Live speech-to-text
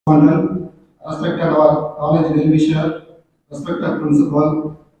Correspondent, respected our college well-wisher, respected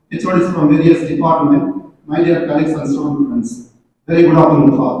principal, HODs from various departments, my dear colleagues and student friends. Very good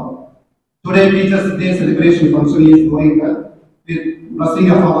afternoon to all. Today Teachers' Day celebration function is going well with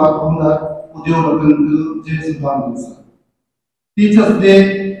blessing of our founder P.GOBENATH J. Sudhanan sir. Teachers'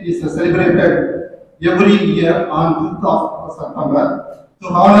 Day is celebrated every year on 5th of September to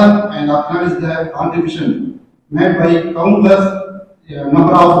honor and acknowledge the contribution made by countless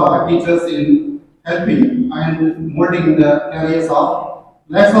number of teachers in helping and molding the careers of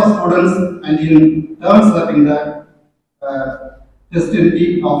lakhs of students and in terms of in the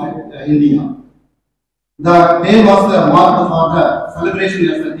destiny of India. The day was marked for the celebration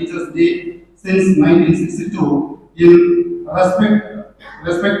as the Teachers' Day since 1962 in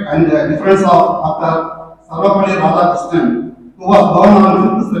respect and difference of Dr. Sarvapalli Radhakrishnan, who was born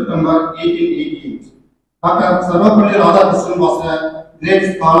on 5th September 1888. Dr. Sarvapalli Radhakrishnan was a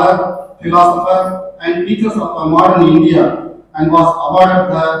great scholar, philosopher, and teacher of modern India and was awarded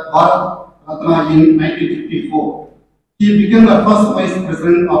the Bharat Ratna in 1954. He became the first Vice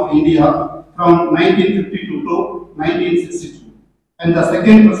President of India from 1952 to 1962 and the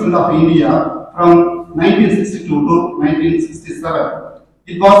second President of India from 1962 to 1967.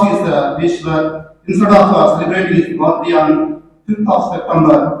 It was his wish that instead of celebrating his birthday on 5th of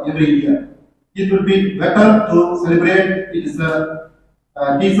September every year, it would be better to celebrate his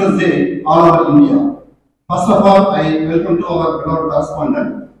Teachers' Day all over India. First of all, I welcome to our beloved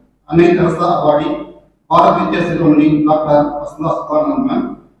correspondent, Annai Teresa Awadi, Bharat Vidya Ceremony, Dr. Vasudha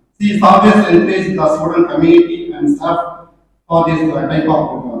Subbaraman. She is always encouraged the student community and staff for this type of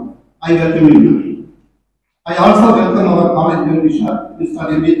program. I welcome you. I also welcome our college well-wisher, Mr.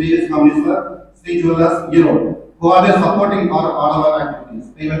 M.B. Sir, Sri Jewelers Hero, who are supporting all our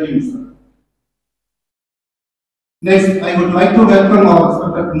activities. I welcome you, sir. Next, I would like to welcome our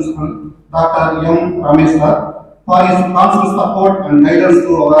respected principal, Dr. R.THAMIZHARASAN, for his constant support and guidance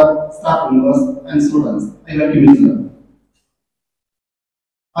to our staff members and students. I welcome you, sir.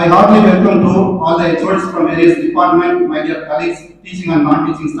 I heartily welcome to all the HODs from various departments, my dear colleagues, teaching and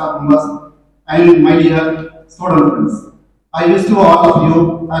non-teaching staff members, and my dear student friends. I wish to all of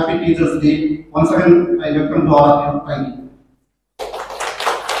you happy Teachers' Day. Once again, I welcome to all of you. Thank you.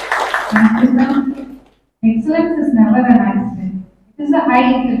 Thank you, sir. Excellence is never an accident. It is a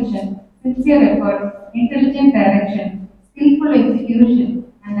high intention, sincere effort, intelligent direction, skillful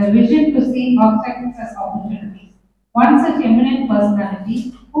execution, and a vision to see obstacles as opportunities. One such eminent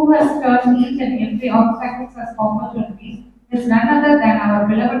personality who has turned each and every obstacles as opportunities is none other than our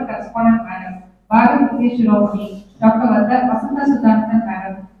beloved correspondent madam, Bharat Vidya Dr. Vasudha Sudhanan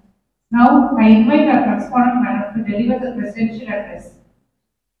madam. Now I invite our correspondent madam to deliver the presidential address.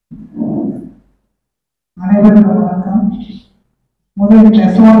 அனைவருக்கும் வணக்கம். முதலில்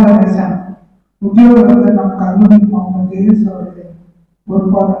நெசவாளர் உத்தியோகத்தில் நம் கல்லூரி மாணவர் ஜெயஸ் அவர்களின்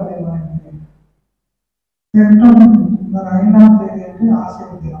பொறுப்பாளர்களை வழங்குகிறேன். செப்டம்பர் 5ஆம் தேதி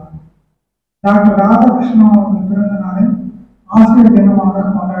ஆசிரியர் தினம். டாக்டர் ராதாகிருஷ்ணன் அவர்கள் பிறந்த நாளை ஆசிரியர் தினமாக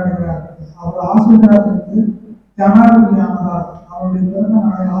கொண்டாடுகிறார்கள். அவர் ஆசிரியராக இருந்து ஜனாதிபதி ஆனதால் அவருடைய பிறந்த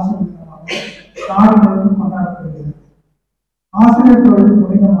நாளை ஆசிரியர் தினமாக நாடு முழுவதும் கொண்டாடப்படுகிறது. ஆசிரியர் தொழில்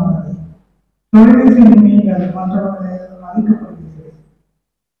புனிதமானது. தொழிலை செய்யும் நீங்கள் மற்றவர்களை மதிக்கப்படுகிறீர்கள்.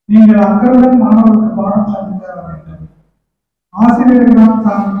 நீங்கள் அக்கறையுடன் மாணவர்களுக்கு பாடம் சொல்லித் தர வேண்டும். ஆசிரியர்களால்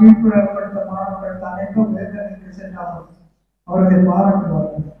தாம் கீழ்ப்படுத்த மாணவர்கள் தான் எங்கும் வேதனைக்கு சென்றாலும் அவர்களை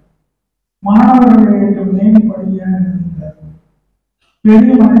பாராட்டுவார்கள். மாணவர்களை ஏற்றும் நேர்மைப்படியாக இருந்தீர்கள்.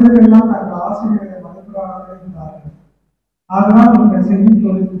 பெரிய மனிதர்கள்லாம் தங்கள் ஆசிரியர்களை மதிப்பிடாமல் இருந்தார்கள். அதனால் நீங்கள் செய்யும்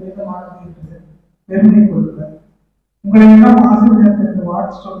தொழில் வேதமானது என்று பெருமை கொள்ளுங்கள். உங்களை எல்லாம் ஆசிரியர் என்று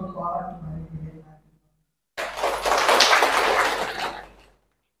வாழ்த்து சொல்லி பாராட்டு.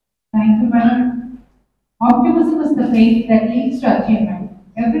 Thank you, madam. Optimism is the faith that leads to achievement.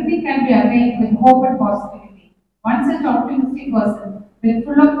 Everything can be attained with hope and positivity. One such optimistic person, with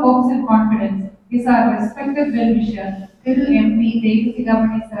full of hopes and confidence, is our respected well-wisher, Thiru M.P.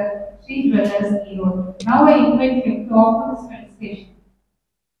 P.GOBENATH sir, Sri Jewelers Hero. Now I invite him to offer his felicitation.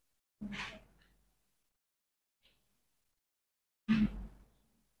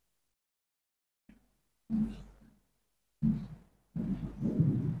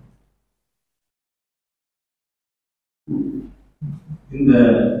 இந்த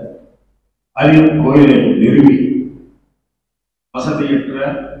அரிய கோயிலை நிறுவி வசதியற்ற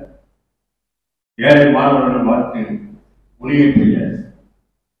ஏழை மாணவர்கள் வாழ்க்கை ஒளியேற்றிய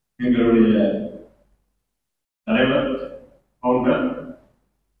எங்களுடைய தலைவர் founder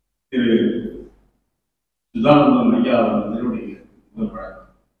திரு சுதானந்தம் ஐயா அவர்கள் திருவடி முதல்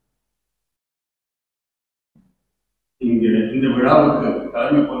இங்கு இந்த விழாவுக்கு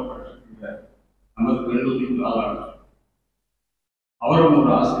தலைமை பொறுப்பேற்றிருக்கிற நமது கல்லூரி ஆளாளர் அவரும் ஒரு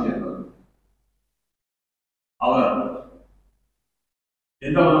ஆசிரியர். அவர்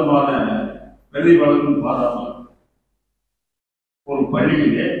எந்த விதமான பிரதிபலனும் பாராமல் ஒரு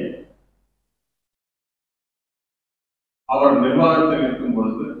பள்ளியிலே அவர் நிர்வாகத்தில் இருக்கும்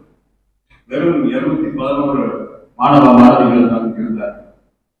பொழுது வெறும் 211 மாணவ மாணவிகள் தான் இருந்தார்.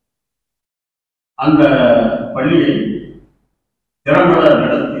 அந்த பள்ளியை திறம்பட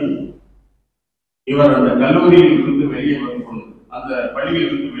நடத்தி இவர் அந்த கல்லூரியில் இருந்து வெளியே வரும்பொழுது, அந்த பள்ளியில்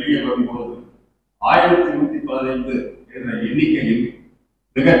இருந்து வெளியே வரும்பொழுது 1115 என்ற எண்ணிக்கையில்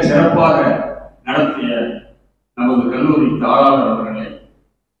மிகச் சிறப்பாக நடத்திய நமது கல்லூரி தாளாளர் அவர்களை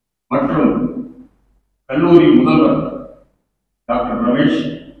மற்றும் கல்லூரி முதல்வர் டாக்டர் ரமேஷ்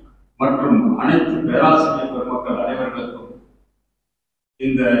மற்றும் அனைத்து பேராசிரியர் பெருமக்கள் அனைவர்களுக்கும்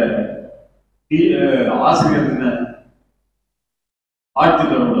இந்த ஆசிரியர் தின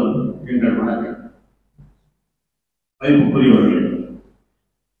வாழ்த்துக்களுடன் எங்கள் வணக்கம். மதிப்புக்குரியவர்களே,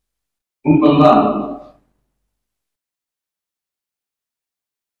 முன்பெல்லாம்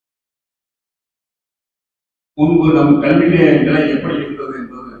முன்பு நம் கல்வி நிலை எப்படி இருந்தது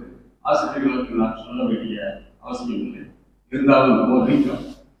என்பது ஆசிரியர்களுக்கு நான் சொல்ல வேண்டிய அவசியம் இல்லை. இருந்தாலும் ஒரு நீக்கம்,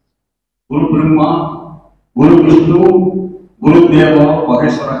 குரு பிரம்மா குரு விஷ்ணு குரு தேவோ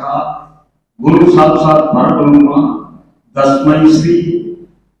மகேஸ்வரகா குரு சாட்சாத் பரபிரம்மா தஸ்மை ஸ்ரீ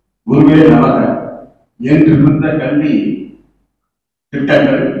குருவே நமக என்றிருந்த கல்வி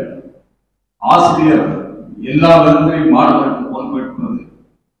திட்டங்கள் ஆசிரியர் எல்லா விதத்திலையும் மாணவருக்கு பொறுப்பேற்பது,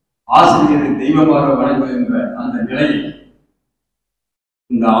 ஆசிரியரை தெய்வமாக வணங்குகின்ற அந்த நிலையை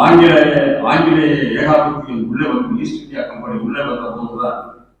இந்த ஆங்கிலேய ஏகாபத்தியம் உள்ளே வந்து ஈஸ்ட் இந்தியா கம்பெனி உள்ளே வந்த போதுதான்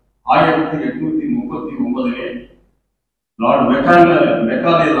 1839 லார்ட்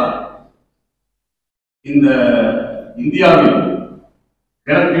மெக்காலே தான் இந்த இந்தியாவில்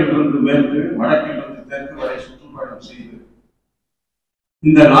கிழக்கிலிருந்து மேற்கு வடக்கிலிருந்து தெற்கு வரை சுற்றுப்பயணம் செய்து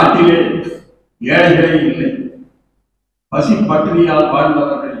இந்த நாட்டிலே ஏழைகளே இல்லை, பசி பட்டினியால்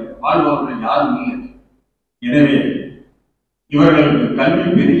வாழ்பவர்கள் யாரும் இல்லை. எனவே இவர்களுக்கு கல்வி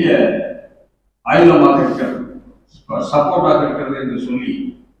பெரிய ஆயுதமாக இருக்கிறது, சப்போர்ட்டாக இருக்கிறது என்று சொல்லி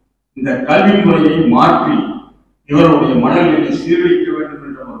இந்த கல்வி முறையை மாற்றி இவருடைய மனநிலையை சீரழிக்க வேண்டும்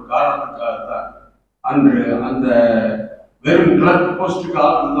என்ற ஒரு காரணத்துக்காகத்தான் அன்று அந்த வெறும் கிளர்க்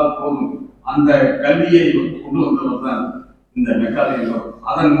போஸ்டுக்காக இருந்தால் போதும் அந்த கல்வியை கொண்டு வந்தவர் தான் இந்த மெக்காலே.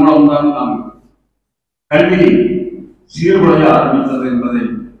 அதன் மூலம்தான் நாம் கல்வி சீர்குலைய ஆரம்பித்தது என்பதை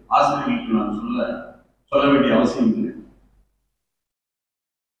ஆசிரியர்களுக்கு நான் சொல்ல வேண்டிய அவசியம் இல்லை.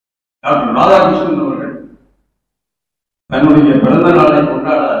 டாக்டர் ராதாகிருஷ்ணன் அவர்கள் தன்னுடைய பிறந்த நாளை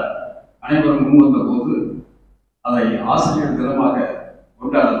கொண்டாட அனைவரும் முன்வந்த போது அதை ஆசிரியர் தினமாக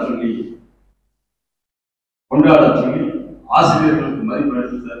கொண்டாடச் சொல்லி ஆசிரியர்களுக்கு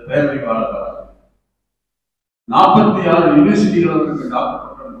மதிப்பளித்த பேரறிவாளர் 46 யூனிவர்சிட்டிகள் அவருக்கு டாக்டர்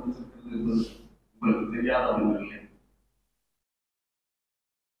பட்டம் கொடுத்திருக்கிறது என்பது உங்களுக்கு தெரியாத ஒன்று இல்லை.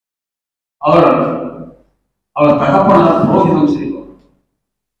 அவர் தகப்பனார் புரோகிதம் செய்வார்.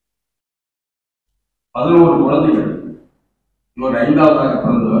 11 குழந்தைகள், இவர் 5வதாக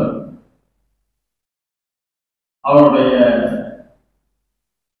பிறந்தவர். அவருடைய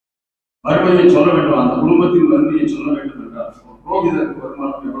வறுமையை சொல்ல வேண்டும், அந்த குடும்பத்தின் வறுமையை சொல்ல வேண்டும் என்றால் புரோகிதருக்கு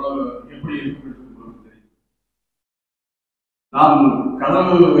வருமானம் எப்படி இருக்கும் என்று உங்களுக்கு தெரியும். நாம்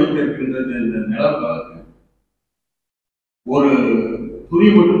கதவு வைத்திருக்கின்றது இந்த நிலவுக்கு ஒரு துணி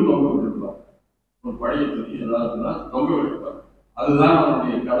மட்டும் தொங்க விட்டிருப்பார், ஒரு பழைய துணி ஏதாவது தொங்க விட்டிருப்பார், அதுதான்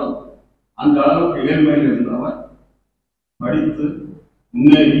அவருடைய கதவு. அந்த அளவுக்கு ஏழ்மையில் இருந்தவர் படித்து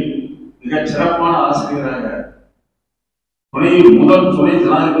முன்னேறி மிகச் சிறப்பான ஆசிரியராக முதல் துணை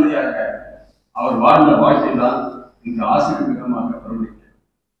ஜனாதிபதியாக அவர் வாழ்ந்த வாழ்க்கை தான் இன்று ஆசிரியர் தினமாக பிரபலிக்க.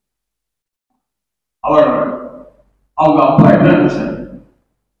 அவங்க அப்பா என்ன நினைச்சார்,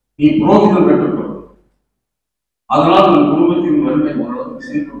 நீ புரோகிதம் கற்றுக்கொள், அதனால் உன் குடும்பத்தின் வறுமை ஓரளவுக்கு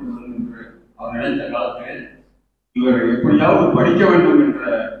சீர்படுத்துவது என்று அவர் நினைத்த காலத்திலே இவர் எப்படியாவது படிக்க வேண்டும் என்ற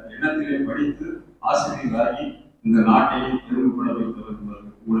எண்ணத்திலே படித்து ஆசிரியராகி இந்த நாட்டையே பெருமைப்பட வைத்தவர் என்பது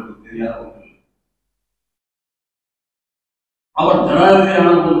உங்களுக்கு தெரியாத ஒன்று. அவர் ஜனாதிபதியான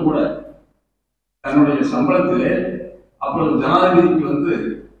போது கூட தன்னுடைய சம்பளத்திலே அப்பொழுது ஜனாதிபதிக்கு வந்து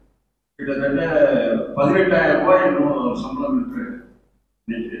கிட்டத்தட்ட 18,000 ரூபாய் என்னோட சம்பளம் என்று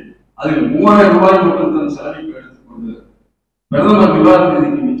நினைக்கிறேன். அதில் 3,000 ரூபாய் மட்டும் தன் செலவிற்கு எடுத்துக்கொண்டு பிரதமர் விவாத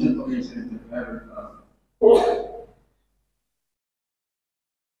நிதிக்கு மிச்ச தொகையை செலுத்திருக்கிறார்.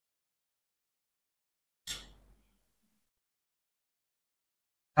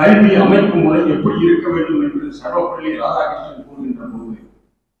 கல்வி அமைப்பு முறை எப்படி இருக்க வேண்டும் என்று சர்வப்பள்ளி ராதாகிருஷ்ணன் கூறுகின்ற போது,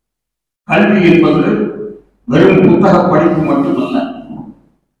 கல்வி என்பது வெறும் புத்தக படிப்பு மட்டுமல்ல,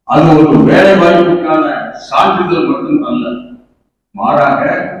 அது ஒரு வேலை வாய்ப்புக்கான சான்றிதழ் மட்டும் அல்ல. மாறாக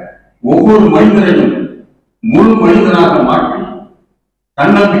ஒவ்வொரு மனிதனையும் முழு மனிதனாக மாற்றி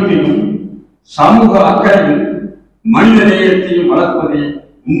தன்னம்பிக்கையும் சமூக அக்கறையும் மனித நேயத்தையும் வளர்ப்பதே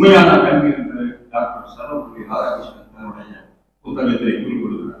உண்மையான கல்வி என்று டாக்டர் சர்வபள்ளி ராதாகிருஷ்ணன் தன்னுடைய புத்தகத்திலே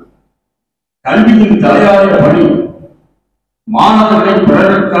குறிப்பிடுகிறார். கல்வியின் தலையாய பணி மாணவர்களை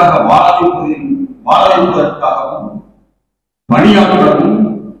பிறருக்காக வாழ வைப்பதற்காகவும் பணியாற்றவும்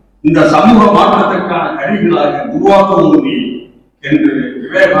இந்த சமூக மாற்றத்திற்கான கருவிகளாக உருவாக்குவதுமே என்று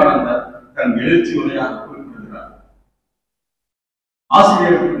விவேகானந்தர் தன் எழுச்சி உரையாக குறிப்பிடுகிறார்.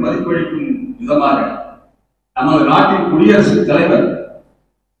 ஆசிரியருக்கு மதிப்பளிக்கும் விதமாக நமது நாட்டின் குடியரசுத் தலைவர்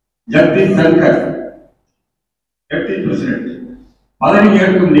ஜெகதீப் தன்கர் டெப்டி பிரசிடென்ட்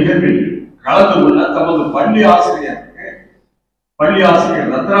பதவியேற்கும் நிகழ்வில் கலந்து கொள்ள தமது பள்ளி ஆசிரியர்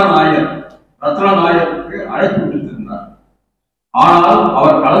ரத்னாநாயருக்கு அழைப்பு விடுத்திருந்தார். ஆனால்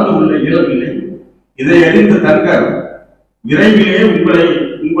அவர் கலந்து கொள்ள இயலவில்லை. இதை அறிந்த தன்கர் விரைவிலே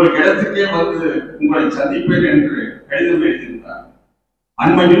உங்கள் இடத்துக்கே வந்து உங்களை சந்திப்பேன் என்று கடிதம் எழுதியிருந்தார்.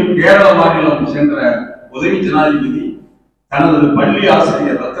 அண்மையில் கேரள மாநிலம் சென்ற உதவி ஜனாதிபதி தனது பள்ளி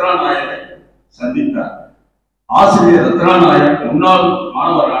ஆசிரியர் ரத்னாநாயரை சந்தித்தார். ஆசிரியர் ரத்னாநாயர் முன்னாள்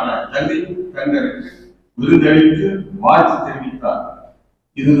மாணவரான ஜெகதீப் தன்கருக்கு விருந்தளித்து வாழ்த்து தெரிவித்தார்.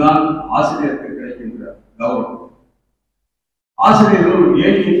 இதுதான் ஆசிரியருக்கு கிடைக்கின்ற கௌரவம். ஆசிரியர்கள் ஒரு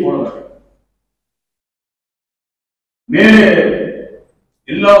ஏணியை போலவர். மேலே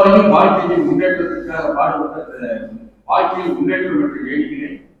எல்லாரையும் வாழ்க்கையின் முன்னேற்றத்திற்காக பாடுபட்ட வாழ்க்கையில் முன்னேற்றம் பெற்ற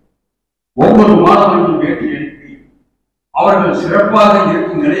ஏணிகளே ஒவ்வொரு மாணவருக்கும் வேட்டி எழுப்பி அவர்கள் சிறப்பாக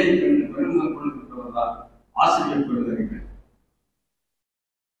இருக்கும் நிலையை கண்டு பெருமிதம் கொள்கின்றவர் தான் ஆசிரியர் பெருந்தகைகள்.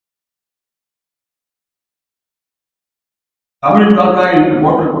 தமிழ் தாத்தா என்று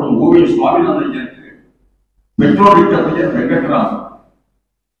போற்றப்படும் ஓவிய சுவாமிநாதன் பெற்றோரிட்ட பெயர் வெங்கட்ராமன்.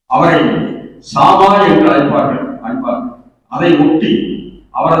 அவரை சாமா என்று அழைப்பார்கள். அதை ஒட்டி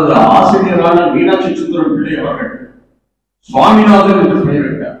அவரது ஆசிரியரான மீனாட்சி சுந்தரம் பிள்ளை அவர்கள் சுவாமிநாதன் என்று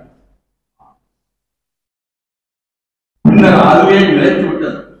பெயரிட்டார். பின்னர் அதுவே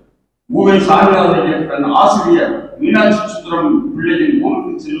நிலைத்துவிட்டது. ஊவை சாமிநாதன் தன் ஆசிரியர் மீனாட்சி சுந்தரம் பிள்ளையின்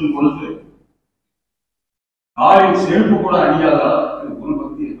ஊருக்கு செல்லும் பொழுது காலில் செருப்பு கூட அணியாத அளவுக்கு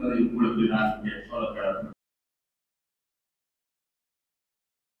குருபக்தி என்பதை உங்களுக்கு நான் சொல்ல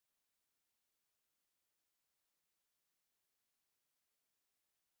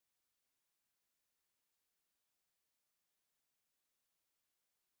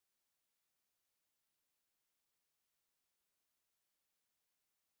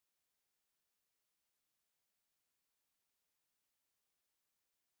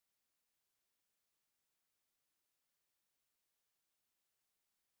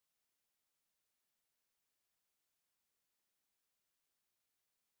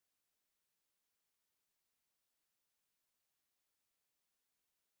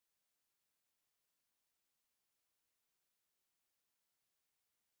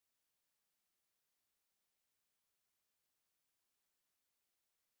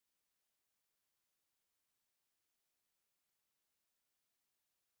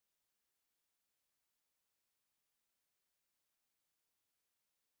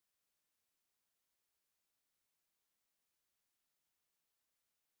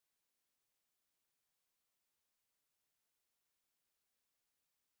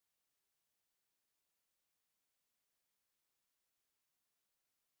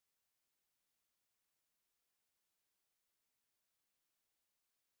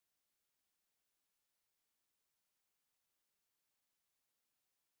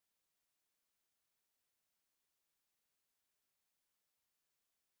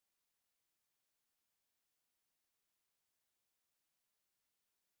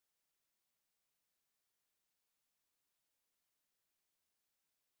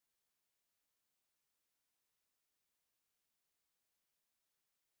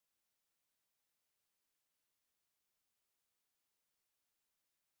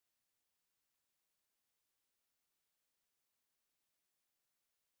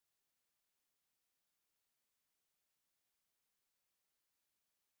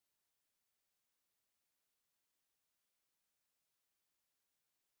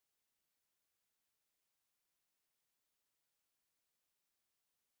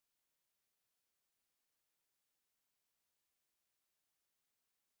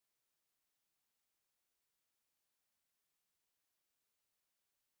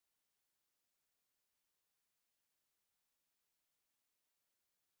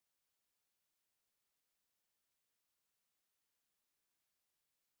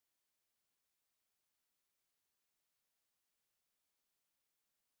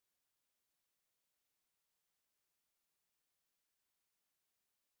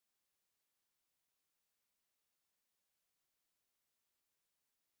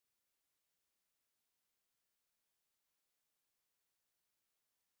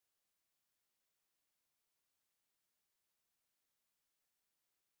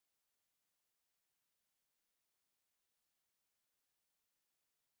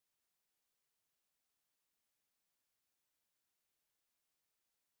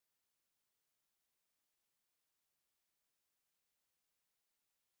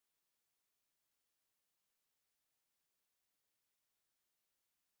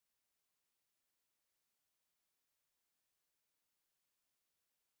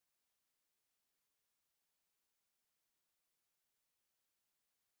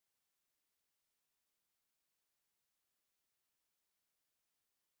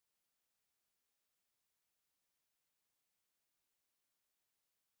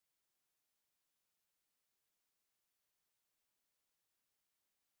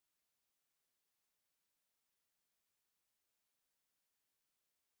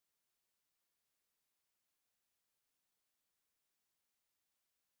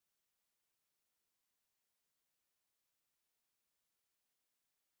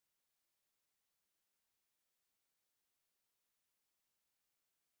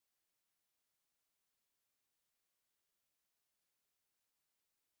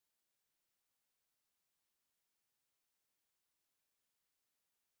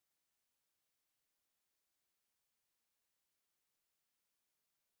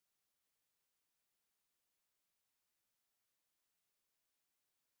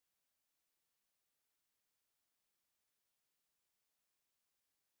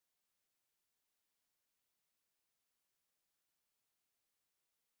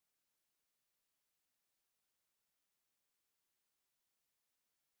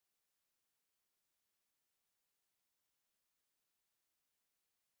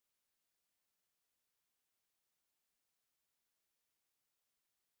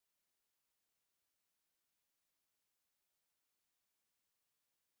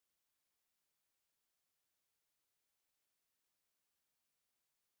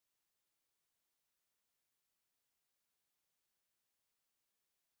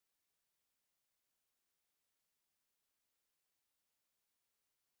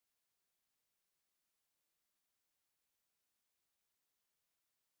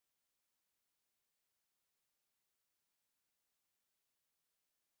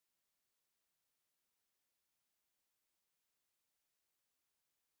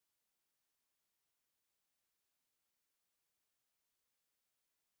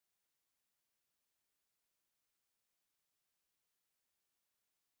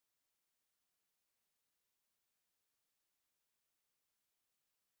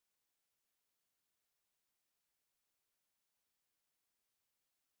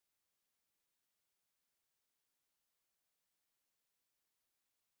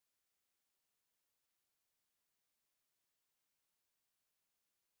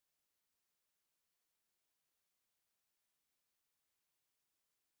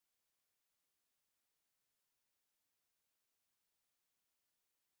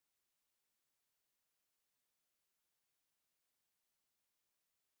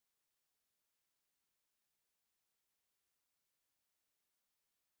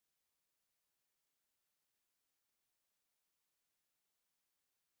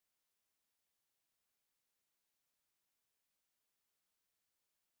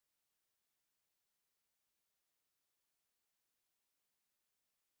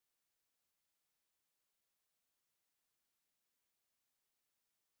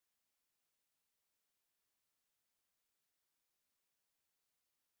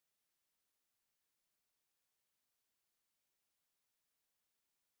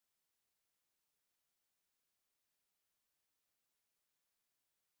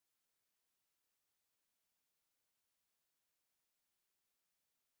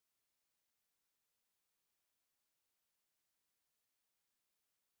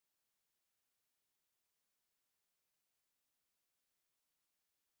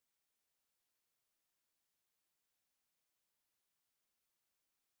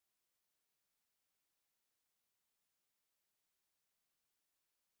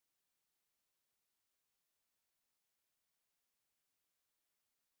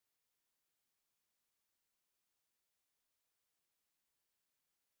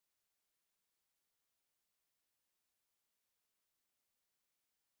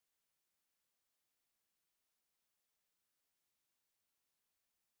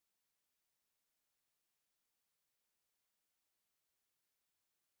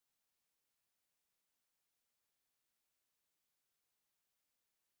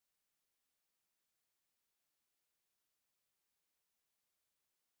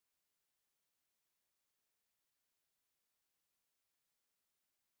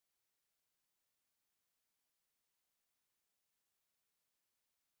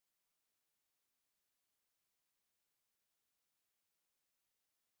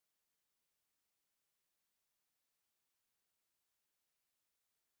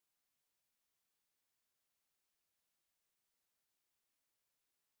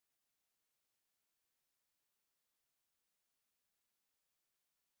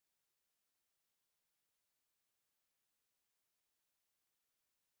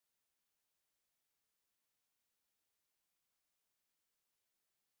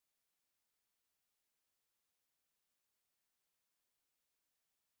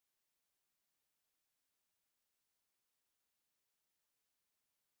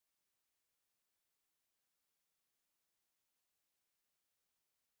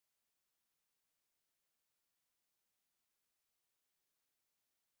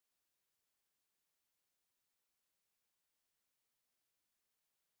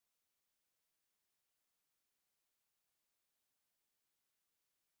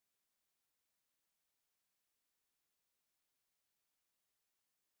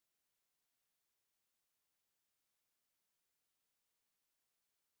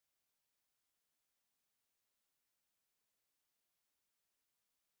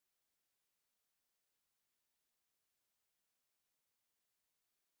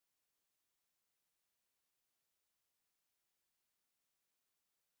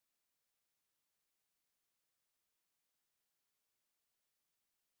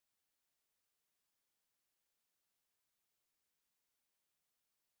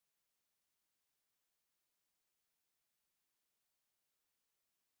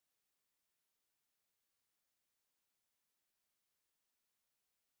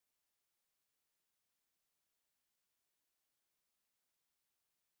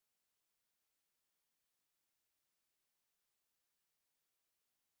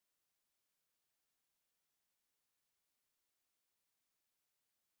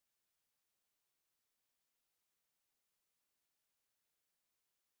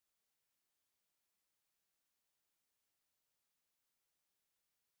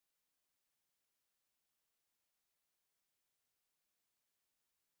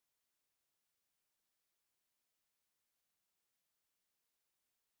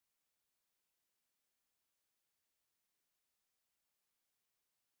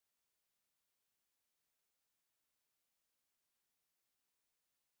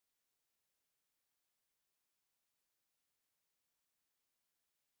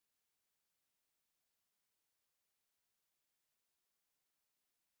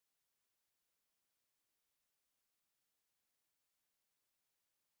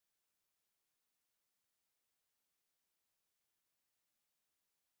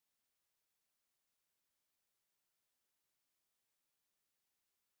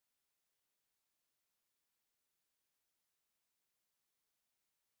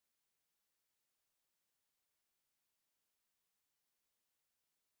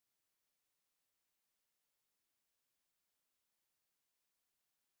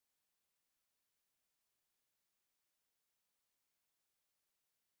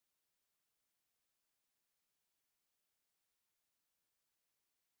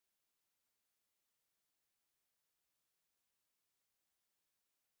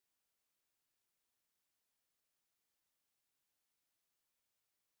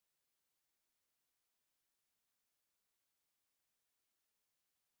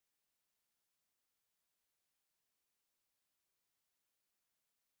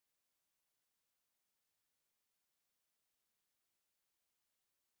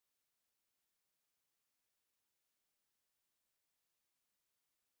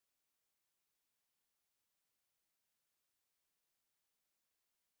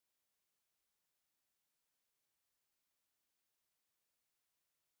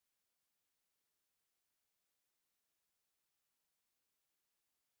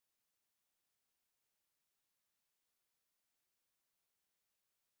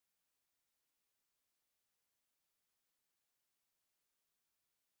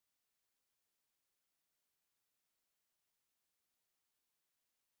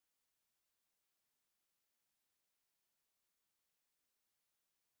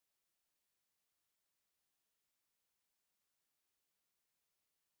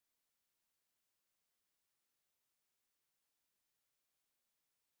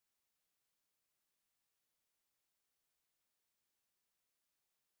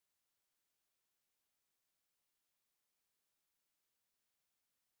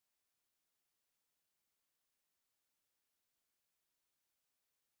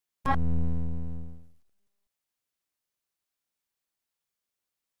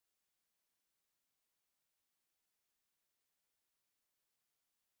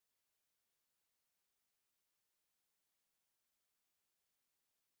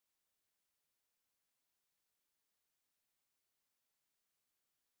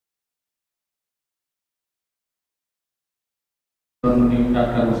Dr.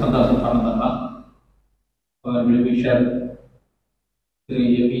 R.THAMIZHARASAN, our well-wisher,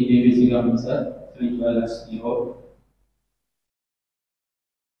 P.GOBENATH sir, as well as CEO,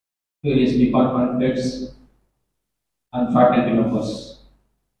 various department heads and faculty members.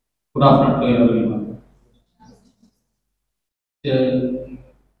 Good afternoon to everyone.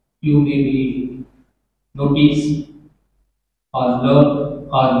 You may be notice or learn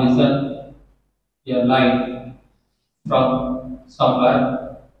or listen a line from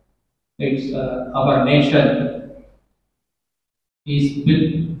somewhere. It's our nation is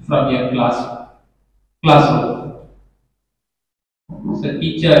built from a classroom. So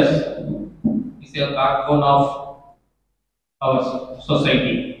teachers is a backbone of our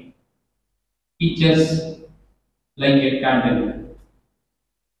society. Teachers like a candle.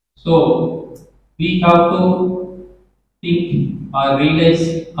 So we have to think or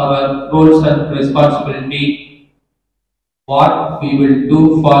realize our roles and responsibility, what we will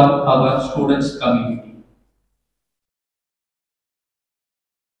do for our students' community.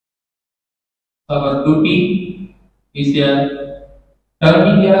 Our duty is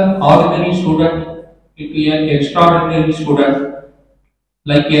turning an ordinary student into an extraordinary student,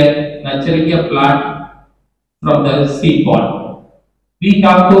 like nurturing a plant from the seed pod. We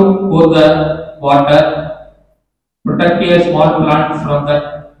have to pour the water, protect a small plant from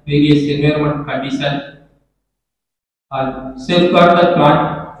the various environment conditions, and safeguard the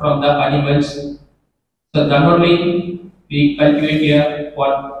plant from the animals. So then only we cultivate a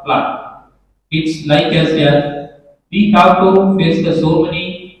one plant. It's like as we have to face the so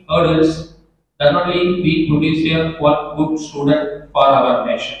many hurdles. Then only we produce a one good student for our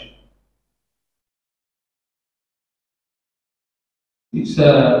nation. It's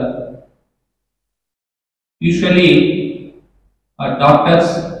usually doctors,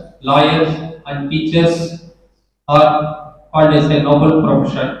 lawyers, and teachers are called as a noble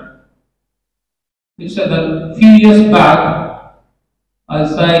profession. It's the few years back,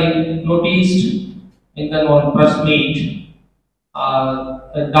 as I noticed in the one press meet,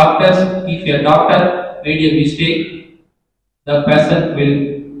 the doctors, if a doctor made a mistake, the patient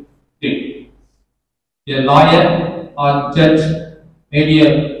will get. A lawyer or judge made a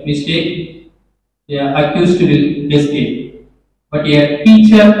mistake, the accused will escape. But a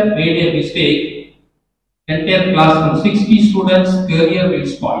teacher made a mistake, entire classroom, 60 students' career will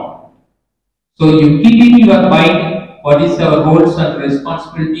spoil. So you keep in your mind what is our roles and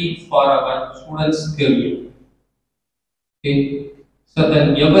responsibility for our students' career. Okay. So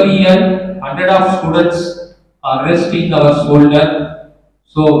then every year, 100 of students are resting our shoulder.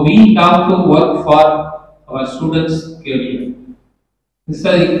 So we have to work for our students' career.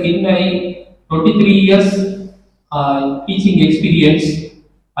 So in my 23 years teaching experience,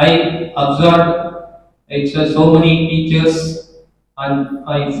 I observed so many teachers and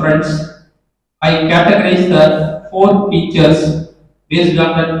my friends. I categorize the 4 teachers based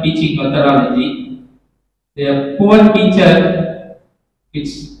on the teaching methodology. The poor teacher,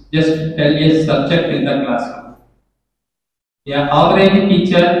 it's just tell a subject in the classroom. The average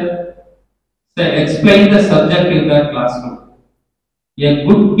teacher explain the subject in the classroom. A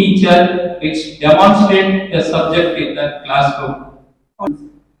good teacher, it's demonstrate the subject in the classroom.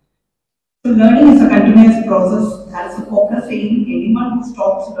 So learning is a continuous process. There is a focus saying anyone who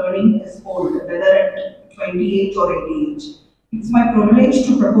stops learning is old, whether at 20 age or 80 age. It's my privilege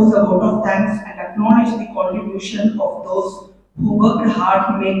to propose a vote of thanks and acknowledge the contribution of those who worked hard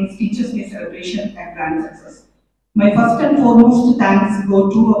to make this Teachers' Day celebration a grand success. My first and foremost thanks go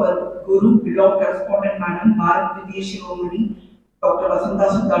to our Guru, beloved correspondent Madam Bharat Vidya Shivamani, Dr. Vasantha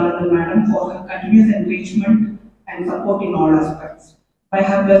Sudhanandan Madam, for her continuous encouragement and support in all aspects. By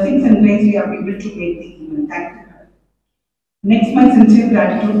her blessings and grace, we are able to make the event. Thank you. Next, my sincere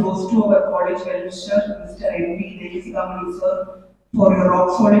gratitude goes to our college well-wisher, Mr. M.P. Devasigamani sir, for your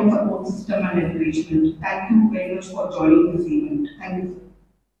rock-solid support system and encouragement. Thank you very much for joining this event. Thank you.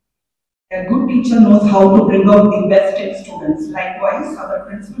 A good teacher knows how to bring out the best in students. Likewise, our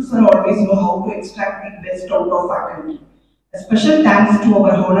principals always know how to extract the best out of faculty. A special thanks to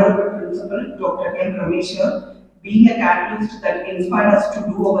our honorable principal, Dr. R.THAMIZHARASAN, being a catalyst that inspired us to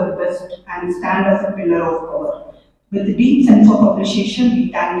do our best and stand as a pillar of power. With a deep sense of appreciation,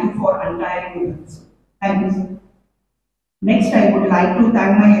 we thank you for untiring efforts. Thank you, sir. Next, I would like to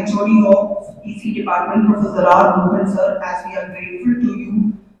thank my HOD of EC Department, Professor R. Mohan sir, as we are grateful to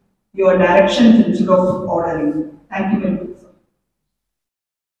you, your directions instead of ordering. Thank you very much, sir.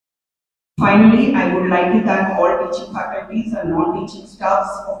 Finally, I would like to thank all teaching faculties and non-teaching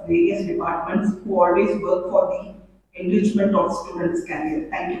staffs of various departments who always work for the enrichment of students' career.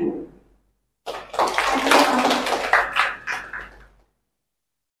 Thank you.